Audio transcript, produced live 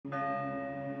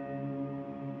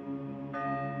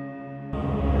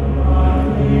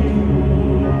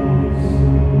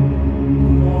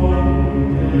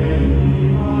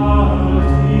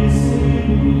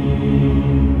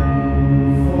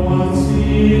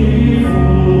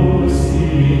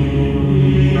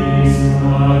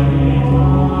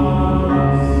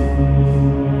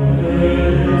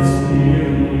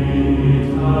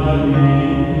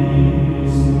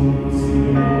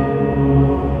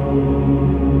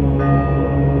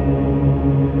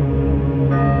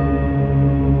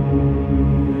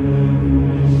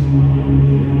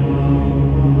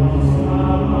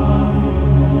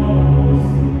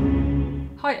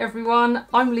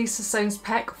I'm Lisa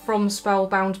Soames-Peck from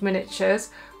Spellbound Miniatures.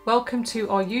 Welcome to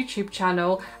our YouTube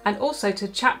channel and also to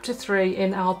chapter 3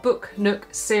 in our Book Nook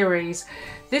series.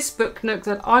 This Book Nook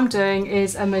that I'm doing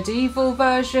is a medieval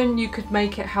version. You could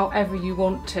make it however you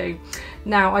want to.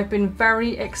 Now, I've been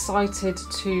very excited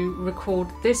to record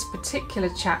this particular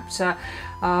chapter.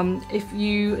 If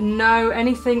you know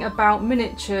anything about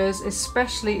miniatures,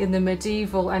 especially in the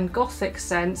medieval and Gothic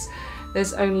sense,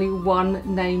 there's only one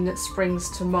name that springs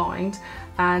to mind,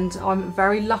 and I'm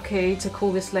very lucky to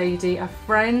call this lady a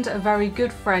friend, a very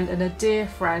good friend and a dear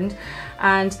friend,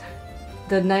 and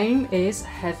the name is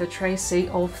Heather Tracy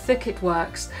of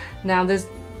Thicketworks. Now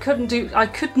I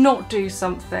could not do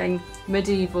something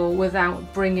medieval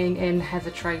without bringing in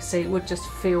Heather Tracy. It would just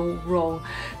feel wrong.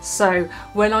 So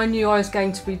when I knew I was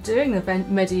going to be doing the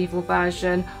medieval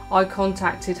version, I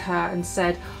contacted her and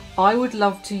said, I would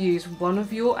love to use one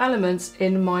of your elements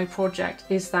in my project.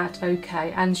 Is that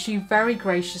okay? And she very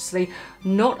graciously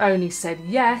not only said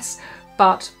yes,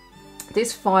 but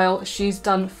this file she's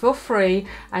done for free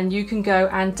and you can go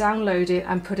and download it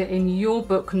and put it in your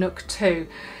Book Nook too.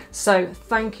 So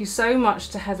thank you so much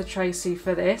to Heather Tracy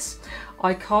for this.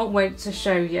 I can't wait to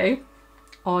show you.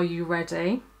 Are you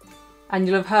ready? And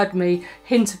you'll have heard me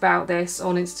hint about this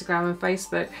on Instagram and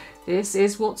Facebook. This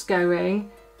is what's going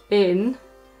in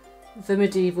the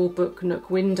medieval Book Nook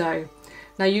window.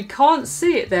 Now you can't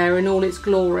see it there in all its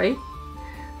glory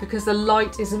because the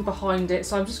light isn't behind it,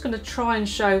 so I'm just going to try and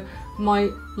show my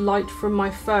light from my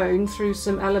phone through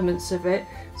some elements of it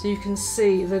so you can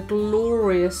see the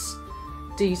glorious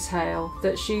detail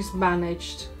that she's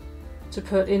managed to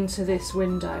put into this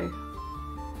window.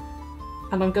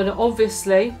 And I'm going to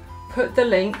obviously put the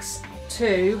links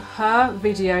to her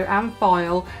video and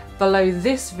file below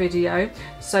this video,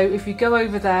 so if you go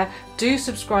over there, do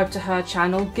subscribe to her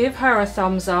channel, give her a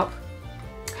thumbs up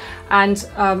and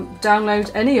download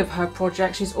any of her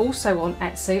projects. She's also on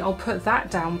Etsy, I'll put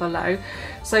that down below.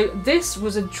 So this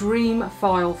was a dream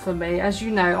file for me. As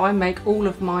you know, I make all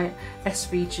of my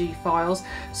SVG files,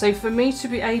 so for me to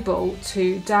be able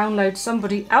to download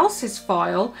somebody else's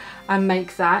file and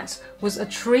make that was a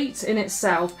treat in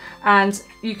itself. And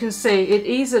you can see it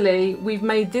easily, we've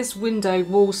made this window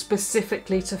wall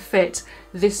specifically to fit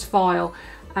this file,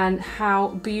 and how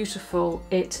beautiful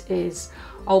it is.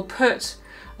 I'll put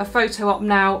a photo up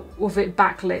now with it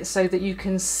backlit so that you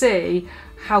can see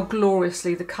how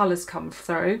gloriously the colours come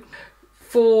through.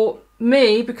 For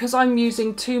me, because I'm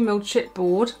using 2mm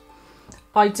chipboard,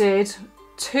 I did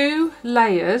 2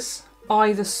 layers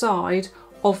either side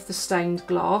of the stained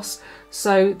glass.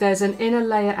 So there's an inner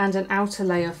layer and an outer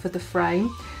layer for the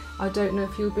frame. I don't know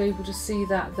if you'll be able to see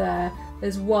that there.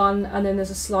 There's one and then there's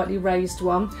a slightly raised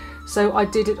one. So I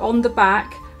did it on the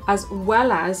back as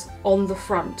well as on the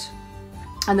front.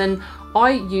 And then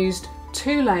I used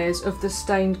 2 layers of the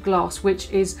stained glass,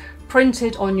 which is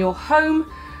printed on your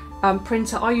home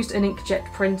printer. I used an inkjet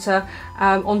printer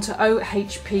onto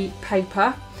OHP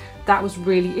paper. That was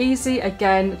really easy.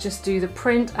 Again, just do the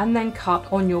print and then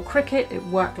cut on your Cricut. It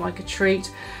worked like a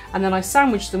treat. And then I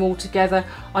sandwiched them all together.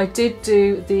 I did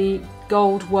do the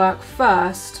gold work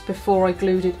first before I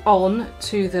glued it on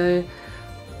to the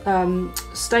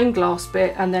stained glass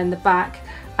bit and then the back.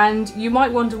 And you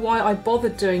might wonder why I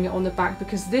bothered doing it on the back,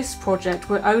 because this project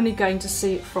we're only going to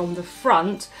see it from the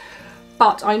front.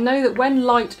 But I know that when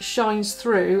light shines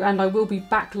through, and I will be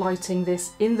backlighting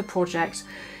this in the project,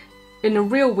 in a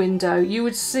real window you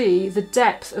would see the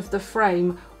depth of the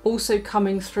frame also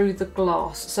coming through the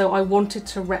glass. So I wanted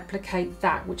to replicate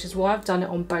that, which is why I've done it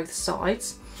on both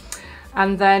sides.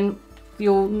 And then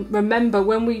you'll remember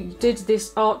when we did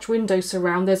this arch window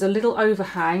surround, there's a little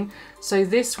overhang. So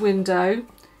this window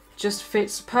just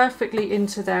fits perfectly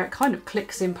into there. It kind of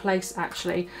clicks in place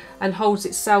actually and holds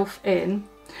itself in.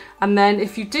 And then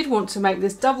if you did want to make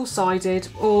this double-sided,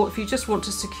 or if you just want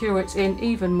to secure it in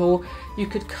even more, you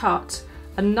could cut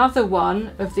another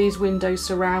one of these window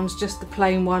surrounds, just the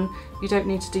plain one. You don't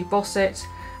need to deboss it,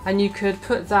 and you could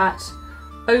put that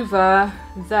over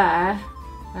there.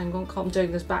 Hang on, I'm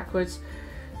doing this backwards,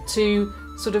 to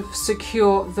sort of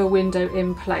secure the window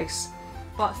in place.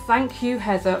 But thank you,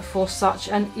 Heather, for such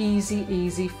an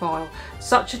easy file.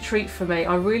 Such a treat for me.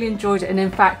 I really enjoyed it, and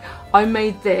in fact I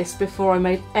made this before I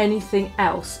made anything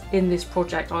else in this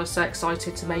project. I was so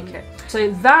excited to make it.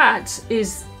 So that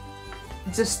is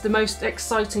just the most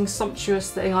exciting,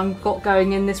 sumptuous thing I've got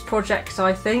going in this project,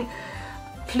 I think.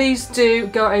 Please do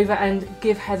go over and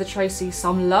give Heather Tracy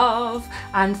some love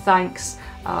and thanks.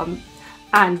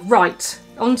 And right,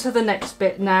 on to the next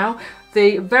bit now.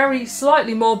 The very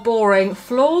slightly more boring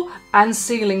floor and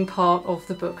ceiling part of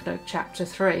the book Nook chapter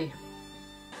 3.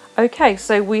 Okay,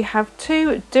 so we have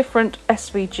two different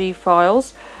SVG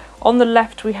files. On the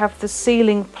left we have the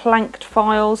ceiling planked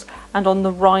files, and on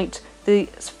the right the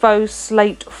faux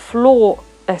slate floor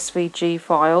SVG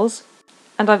files.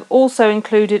 And I've also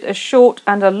included a short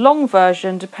and a long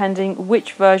version depending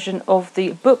which version of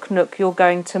the book Nook you're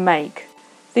going to make.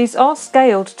 These are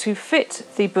scaled to fit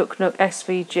the book Nook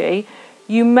SVG.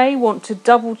 You may want to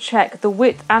double check the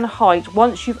width and height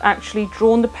once you've actually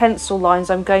drawn the pencil lines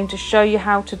I'm going to show you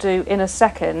how to do in a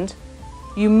second.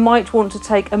 You might want to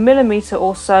take a millimetre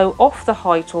or so off the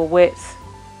height or width,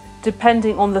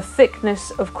 depending on the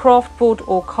thickness of craftboard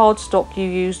or cardstock you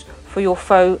used for your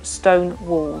faux stone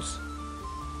walls.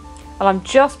 And I'm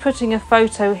just putting a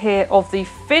photo here of the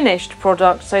finished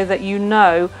product so that you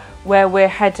know where we're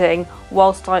heading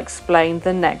whilst I explain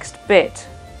the next bit.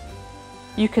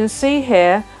 You can see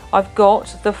here I've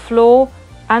got the floor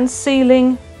and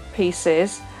ceiling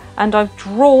pieces, and I've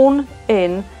drawn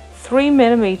in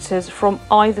 3mm from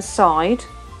either side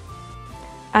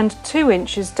and 2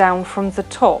 inches down from the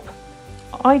top.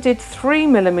 I did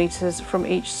 3mm from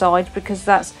each side because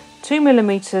that's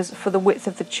 2mm for the width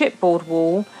of the chipboard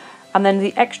wall, and then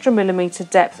the extra millimetre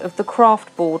depth of the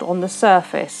craft board on the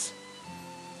surface.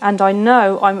 And I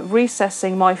know I'm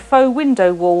recessing my faux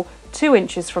window wall 2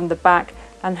 inches from the back,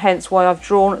 and hence why I've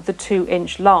drawn the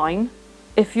 2-inch line.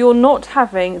 If you're not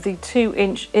having the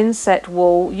 2-inch inset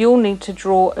wall, you'll need to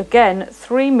draw again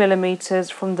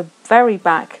 3mm from the very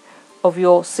back of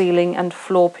your ceiling and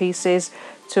floor pieces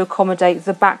to accommodate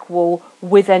the back wall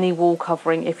with any wall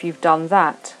covering if you've done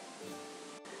that.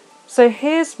 So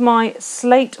here's my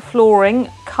slate flooring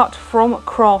cut from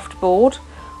craft board.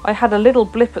 I had a little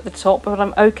blip at the top, but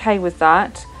I'm okay with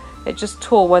that. It just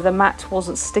tore where the mat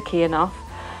wasn't sticky enough.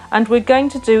 And we're going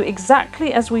to do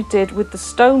exactly as we did with the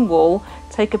stone wall.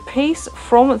 Take a piece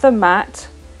from the mat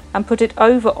and put it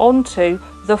over onto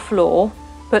the floor,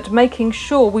 but making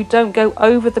sure we don't go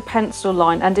over the pencil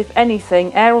line, and if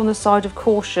anything, err on the side of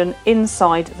caution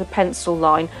inside the pencil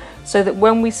line, so that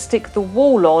when we stick the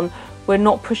wall on, we're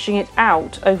not pushing it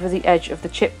out over the edge of the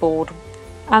chipboard.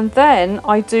 And then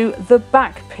I do the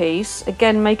back piece,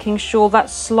 again making sure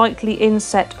that's slightly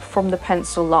inset from the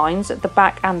pencil lines at the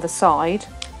back and the side.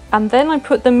 And then I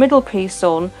put the middle piece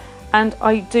on, and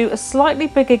I do a slightly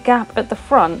bigger gap at the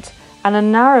front and a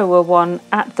narrower one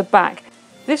at the back.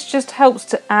 This just helps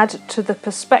to add to the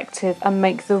perspective and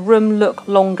make the room look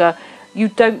longer. You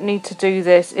don't need to do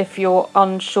this if you're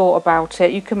unsure about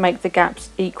it. You can make the gaps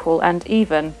equal and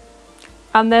even.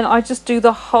 And then I just do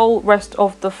the whole rest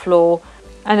of the floor.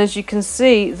 And as you can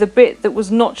see, the bit that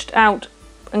was notched out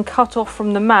and cut off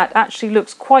from the mat actually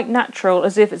looks quite natural,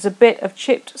 as if it's a bit of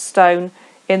chipped stone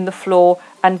in the floor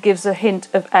and gives a hint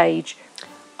of age.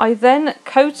 I then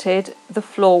coated the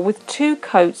floor with 2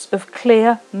 coats of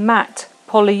clear matte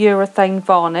polyurethane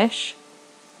varnish.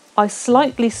 I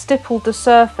slightly stippled the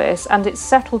surface and it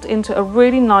settled into a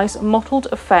really nice mottled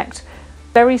effect,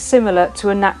 very similar to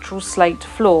a natural slate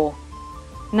floor.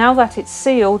 Now that it's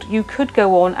sealed, you could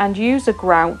go on and use a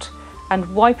grout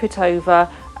and wipe it over,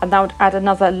 and that would add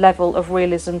another level of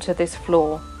realism to this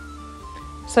floor.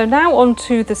 So now on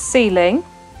to the ceiling.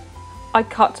 I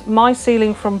cut my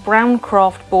ceiling from brown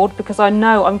craft board because I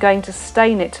know I'm going to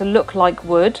stain it to look like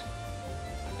wood.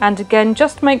 And again,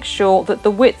 just make sure that the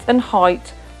width and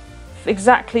height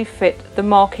exactly fit the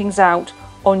markings out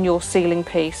on your ceiling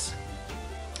piece.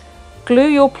 Glue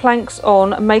your planks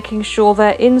on, making sure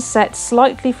they're inset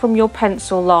slightly from your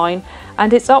pencil line,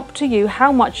 and it's up to you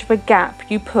how much of a gap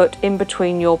you put in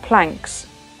between your planks.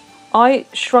 I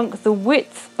shrunk the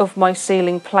width of my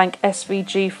ceiling plank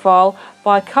SVG file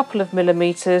by a couple of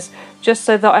millimeters, just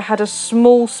so that I had a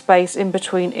small space in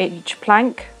between each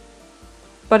plank.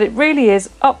 But it really is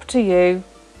up to you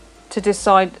to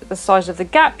decide the size of the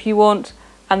gap you want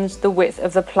and the width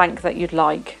of the plank that you'd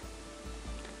like.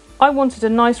 I wanted a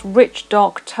nice rich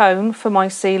dark tone for my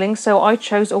ceiling, so I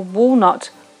chose a walnut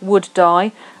wood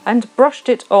dye and brushed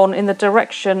it on in the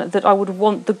direction that I would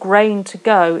want the grain to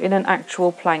go in an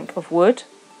actual plank of wood.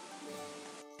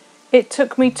 It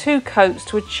took me 2 coats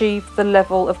to achieve the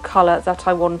level of colour that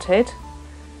I wanted.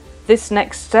 This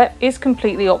next step is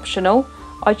completely optional.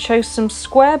 I chose some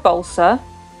square balsa,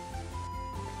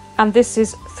 and this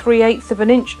is 3/8 of an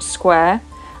inch square,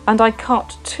 and I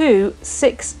cut 2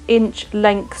 6-inch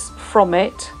lengths from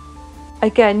it.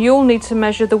 Again, you'll need to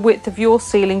measure the width of your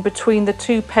ceiling between the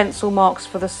 2 pencil marks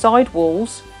for the side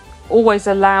walls. Always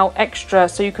allow extra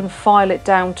so you can file it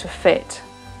down to fit.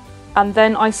 And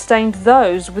then I stained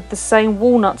those with the same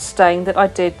walnut stain that I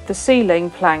did the ceiling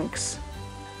planks.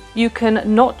 You can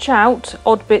notch out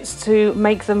odd bits to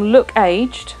make them look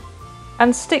aged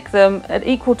and stick them at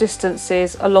equal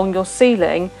distances along your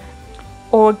ceiling,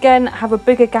 or again have a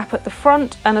bigger gap at the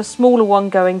front and a smaller one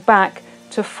going back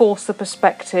to force the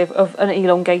perspective of an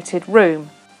elongated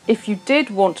room. If you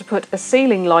did want to put a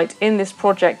ceiling light in this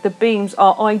project, the beams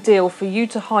are ideal for you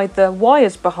to hide the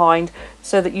wires behind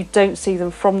so that you don't see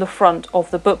them from the front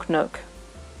of the book nook.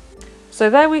 So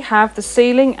there we have the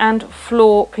ceiling and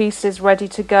floor pieces ready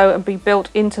to go and be built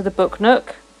into the book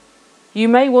nook. You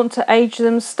may want to age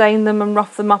them, stain them and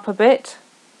rough them up a bit.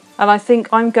 And I think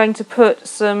I'm going to put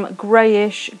some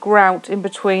greyish grout in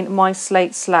between my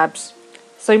slate slabs.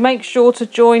 So make sure to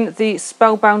join the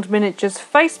Spellbound Miniatures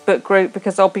Facebook group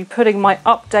because I'll be putting my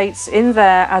updates in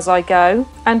there as I go.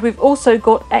 And we've also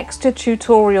got extra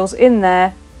tutorials in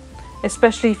there,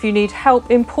 especially if you need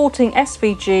help importing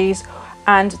SVGs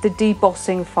and the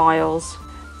debossing files.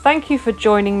 Thank you for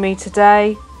joining me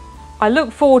today. I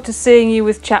look forward to seeing you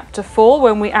with chapter 4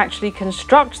 when we actually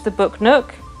construct the book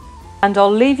nook, and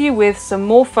I'll leave you with some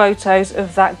more photos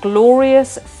of that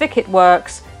glorious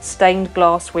Thicketworks stained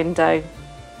glass window.